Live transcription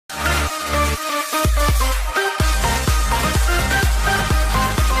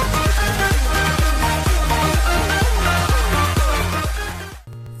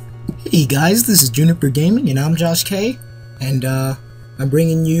Hey guys, this is Juniper Gaming and I'm Josh K, and I'm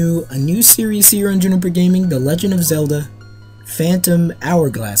bringing you a new series here on Juniper Gaming, The Legend of Zelda Phantom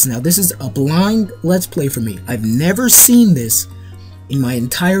Hourglass. Now this is a blind Let's Play for me. I've never seen this in my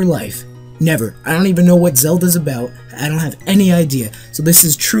entire life. Never. I don't even know what Zelda's about. I don't have any idea. So this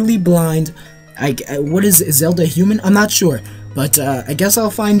is truly blind. What is Zelda human? I'm not sure, but I guess I'll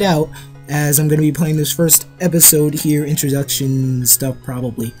find out as I'm going to be playing this first episode here, introduction stuff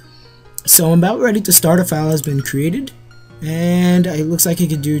probably. So I'm about ready to start. A file has been created, and it looks like I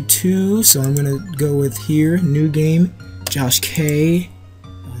could do two, so I'm going to go with here, new game, Josh K.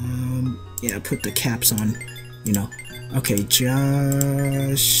 Yeah, put the caps on, you know. Okay,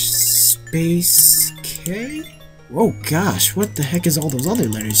 Josh space K? Oh gosh, what the heck is all those other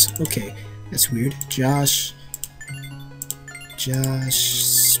letters? Okay, that's weird. Josh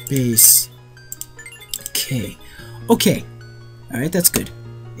space K. Okay. Alright, that's good.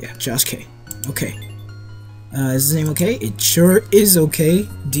 Yeah, Josh K. Okay. Is his name okay? It sure is okay.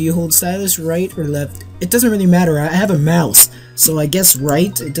 Do you hold stylus right or left? It doesn't really matter. I have a mouse, so I guess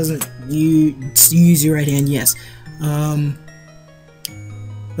right. It doesn't. You use your right hand. Yes.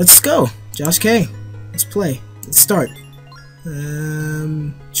 Let's go, Josh K. Let's play. Let's start.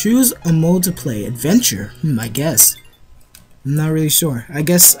 Choose a mode to play. Adventure. I guess. I'm not really sure. I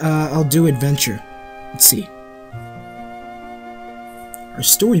guess I'll do adventure. Let's see. Our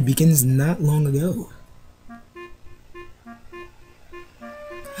story begins not long ago.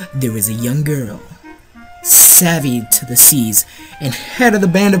 There was a young girl, savvy to the seas, and head of the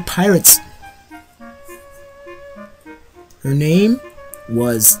band of pirates. Her name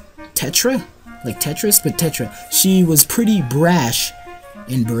was Tetra? Like Tetris, but Tetra. She was pretty brash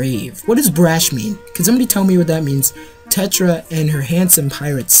and brave. What does brash mean? Can somebody tell me what that means? Tetra and her handsome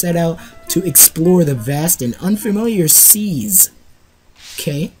pirates set out to explore the vast and unfamiliar seas.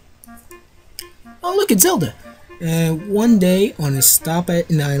 Okay. Oh, look, it's Zelda. One day, on a stop at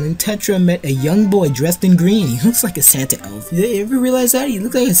an island, Tetra met a young boy dressed in green. He looks like a Santa elf. You ever realize that? He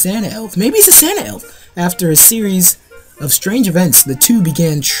looks like a Santa elf. Maybe he's a Santa elf. After a series of strange events, the two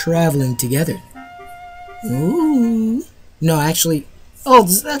began traveling together. Ooh. No, actually... Oh,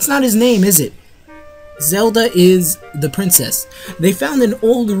 that's not his name, is it? Zelda is the princess. They found an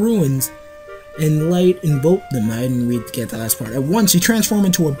old ruins, and light enveloped them. I didn't get the last part. At once, she transformed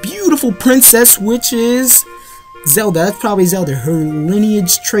into a beautiful princess, which is Zelda. That's probably Zelda. Her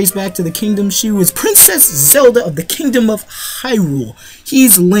lineage traced back to the kingdom. She was Princess Zelda of the Kingdom of Hyrule.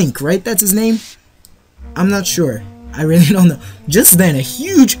 He's Link, right? That's his name? I'm not sure. I really don't know. Just then, a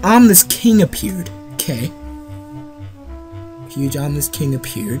huge ominous king appeared. Okay. Huge ominous king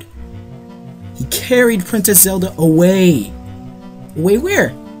appeared. He carried Princess Zelda away. Away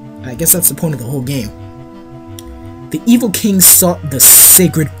where? I guess that's the point of the whole game. The evil king sought the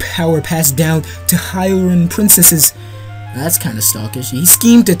sacred power passed down to Hyrulean princesses. That's kind of stalkish. He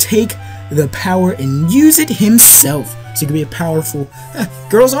schemed to take the power and use it himself. So he could be a powerful...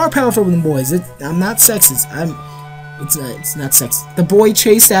 girls are powerful than boys. I'm not sexist. It's not sexist. The boy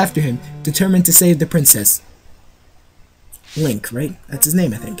chased after him, determined to save the princess. Link, right? That's his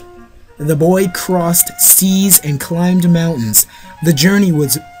name, I think. The boy crossed seas and climbed mountains. The journey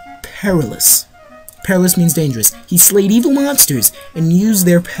was perilous. Perilous means dangerous. He slayed evil monsters and used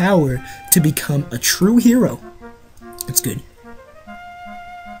their power to become a true hero. That's good.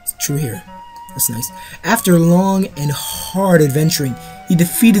 It's a true hero. That's nice. After long and hard adventuring, he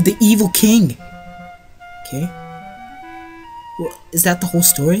defeated the evil king. Okay. Well, is that the whole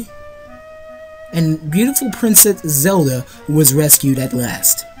story? And beautiful Princess Zelda was rescued at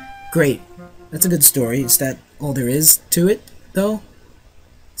last. Great. That's a good story. Is that all there is to it, though?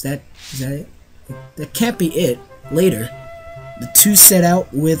 Is that it? That can't be it. Later, the two set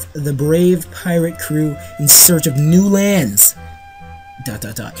out with the brave pirate crew in search of new lands. ...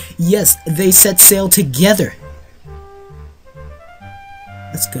 Yes, they set sail together.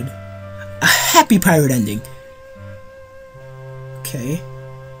 That's good. A happy pirate ending. Okay.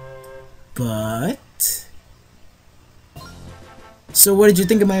 But... So what did you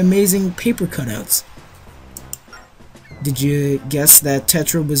think of my amazing paper cutouts? Did you guess that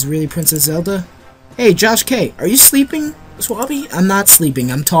Tetra was really Princess Zelda? Hey, Josh K, are you sleeping, Swabby? I'm not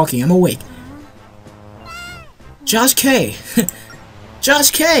sleeping, I'm talking, I'm awake. Josh K!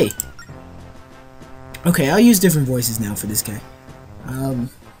 Josh K! Okay, I'll use different voices now for this guy.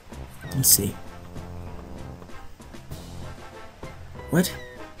 Let's see. What?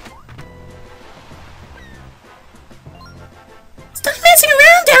 Stop messing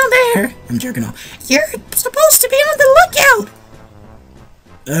around down there! I'm jerking off. You're supposed to be on the lookout!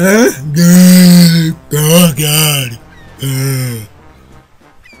 Oh God.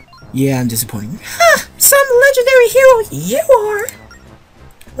 Yeah, I'm disappointing. Ha! Some legendary hero you are!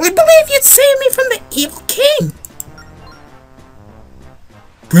 We believe you'd save me from the evil king!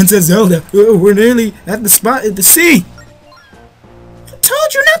 Princess Zelda, we're nearly at the spot at the sea! I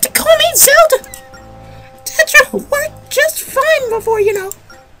told you not to call me Zelda! Tetra worked just fine before, you know.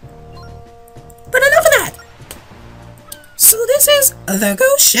 But enough of that! So this is the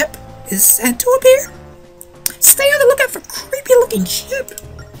ghost ship is said to appear. Stay on the lookout for creepy looking ship.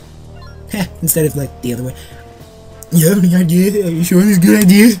 Heh, instead of like the other way. You have any idea? Are you sure this is a good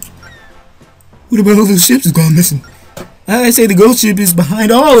idea? What about all those ships that's gone missing? I say the ghost ship is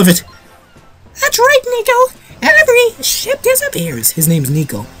behind all of it. That's right, Nico. Every ship disappears. His name's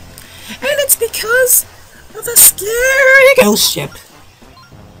Nico. And it's because of a scary ghost ship.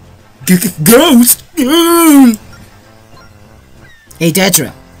 Ghost? Hey,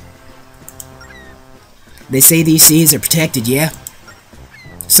 Tetra. They say these seas are protected, yeah?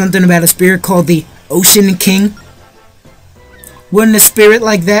 Something about a spirit called the Ocean King? Wouldn't a spirit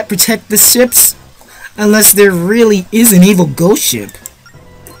like that protect the ships? Unless there really is an evil ghost ship.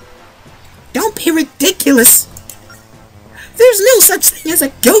 Don't be ridiculous! There's no such thing as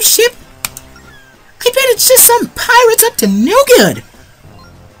a ghost ship! I bet it's just some pirates up to no good!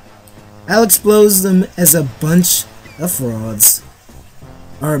 I'll expose them as a bunch of frauds.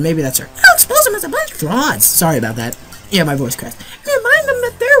 Or maybe that's her. I'll expose them as a bunch of frauds! Sorry about that. Yeah, my voice cracked. Remind them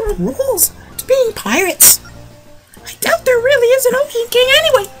that there are rules to being pirates. I doubt there really is an Ocean King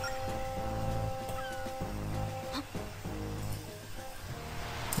anyway!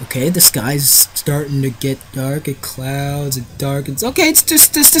 Okay, the sky's starting to get dark, it clouds, it darkens. Okay, it's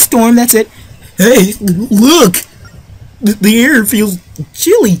just a storm, that's it. Hey, look! The air feels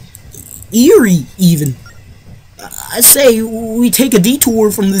chilly, eerie even. I say we take a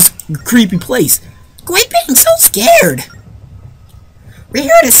detour from this creepy place. Quit being so scared! We're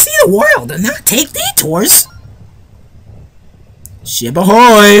here to see the world and not take detours! Ship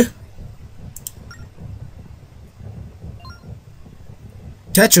ahoy!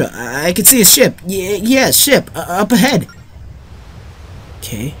 Tetra, I can see a ship. Yeah, ship. Up ahead.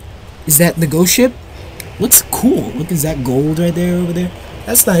 Okay. Is that the ghost ship? Looks cool. Look, is that gold right there over there?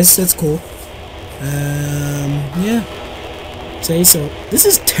 That's nice. That's cool. Yeah. Say so. This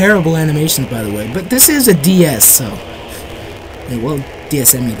is terrible animations, by the way. But this is a DS, so... Yeah, well,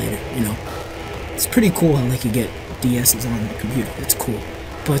 DS emulator, you know. It's pretty cool how, like, you get DS's on the computer. It's cool.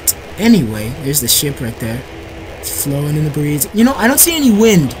 But anyway, there's the ship right there. It's flowing in the breeze. You know, I don't see any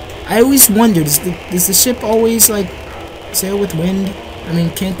wind. I always wondered, does the ship always, like, sail with wind? I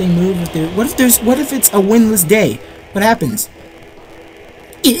mean, can't they move if they're... What if it's a windless day? What happens?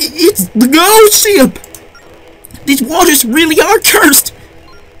 It's the ghost ship! These waters really are cursed!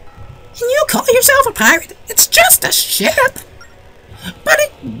 And you call yourself a pirate? It's just a ship! But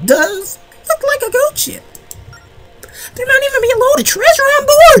it does look like a ghost ship. There might even be a load of treasure on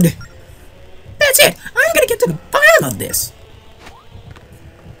board! That's it! I'm gonna get to the bottom of this!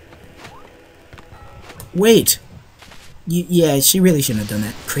 Wait. Yeah, she really shouldn't have done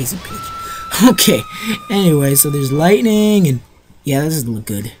that. Crazy bitch. Okay. Anyway, so there's lightning and... Yeah, that doesn't look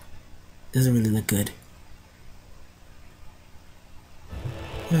good. Doesn't really look good.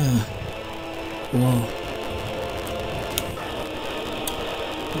 Whoa.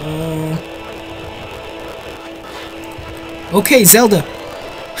 Okay, Zelda.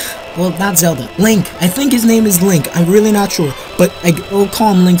 Well, not Zelda. Link. I think his name is Link. I'm really not sure. But I'll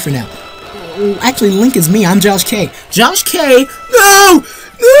call him Link for now. Actually, Link is me. I'm Josh K. Josh K! No!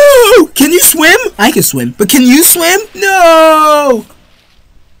 No! Can you swim? I can swim. But can you swim? No!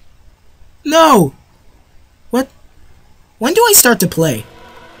 No! What? When do I start to play?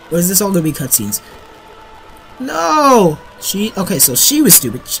 Or is this all gonna be cutscenes? No! Okay, so she was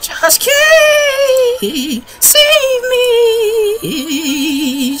stupid. Josh K! Save me!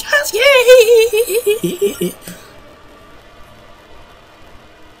 Josh K!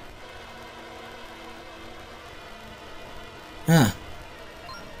 Huh.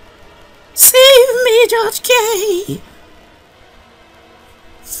 Save me, Josh K!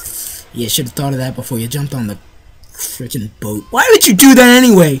 Yeah, should have thought of that before you jumped on the freaking boat. Why would you do that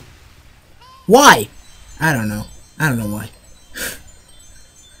anyway? Why? I don't know. I don't know why.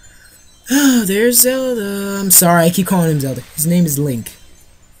 Oh, there's Zelda. I'm sorry, I keep calling him Zelda. His name is Link.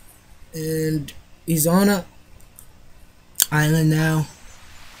 And he's on a island now.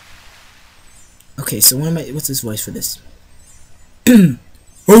 Okay, so what's this voice for this?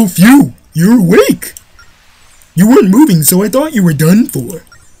 Oh, phew! You're awake! You weren't moving, so I thought you were done for.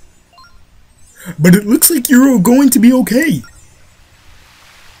 But it looks like you're going to be okay.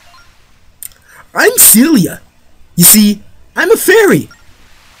 I'm Celia. You see, I'm a fairy.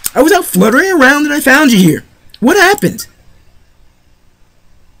 I was out fluttering around and I found you here. What happened?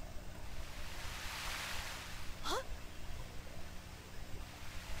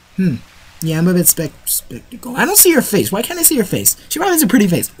 Yeah, I'm a bit spectacle. I don't see her face. Why can't I see her face? She probably has a pretty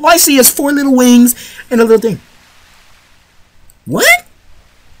face. All I see is 4 little wings and a little thing. What?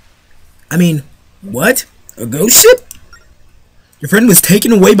 I mean, what? A ghost ship? Your friend was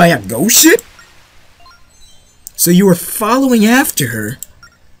taken away by a ghost ship? So you were following after her,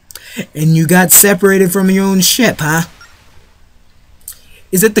 and you got separated from your own ship, huh?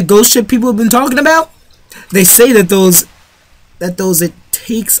 Is it the ghost ship people have been talking about? They say that those it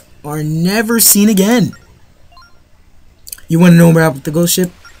takes are never seen again. You want to know about the ghost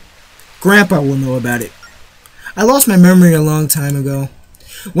ship? Grandpa will know about it. I lost my memory a long time ago.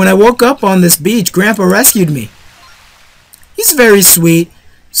 When I woke up on this beach, Grandpa rescued me. He's very sweet,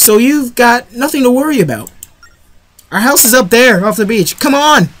 so you've got nothing to worry about. Our house is up there, off the beach. Come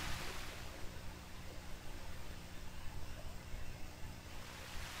on!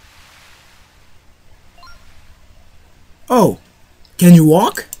 Oh, can you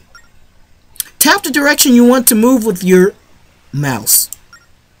walk? Tap the direction you want to move with your mouse.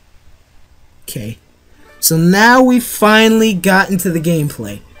 Okay. So now we finally got into the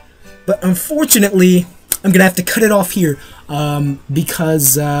gameplay. But unfortunately, I'm going to have to cut it off here.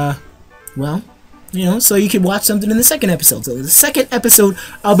 Because, well, you know, so you can watch something in the second episode. So in the second episode,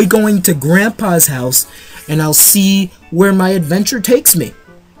 I'll be going to Grandpa's house. And I'll see where my adventure takes me.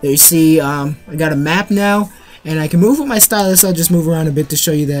 There you see, I got a map now. And I can move with my stylus. I'll just move around a bit to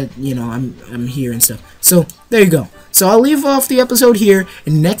show you that, you know, I'm here and stuff. So, there you go. So, I'll leave off the episode here.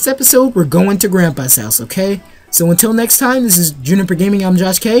 And next episode, we're going to Grandpa's house, okay? So, until next time, this is Juniper Gaming. I'm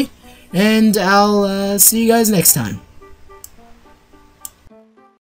Josh K. And I'll see you guys next time.